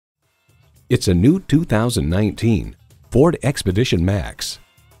It's a new 2019 Ford Expedition Max.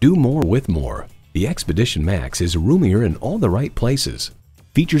 Do more with more. The Expedition Max is roomier in all the right places.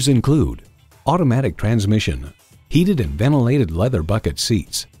 Features include automatic transmission, heated and ventilated leather bucket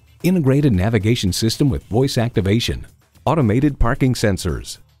seats, integrated navigation system with voice activation, automated parking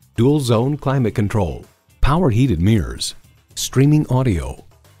sensors, dual zone climate control, power heated mirrors, streaming audio,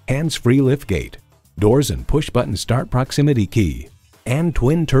 hands-free liftgate, doors and push-button start proximity key, and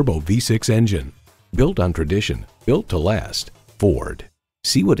twin-turbo V6 engine. Built on tradition, built to last. Ford.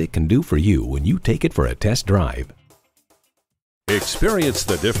 See what it can do for you when you take it for a test drive. Experience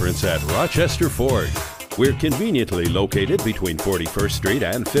the difference at Rochester Ford. We're conveniently located between 41st Street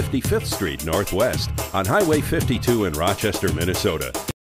and 55th Street Northwest on Highway 52 in Rochester, Minnesota.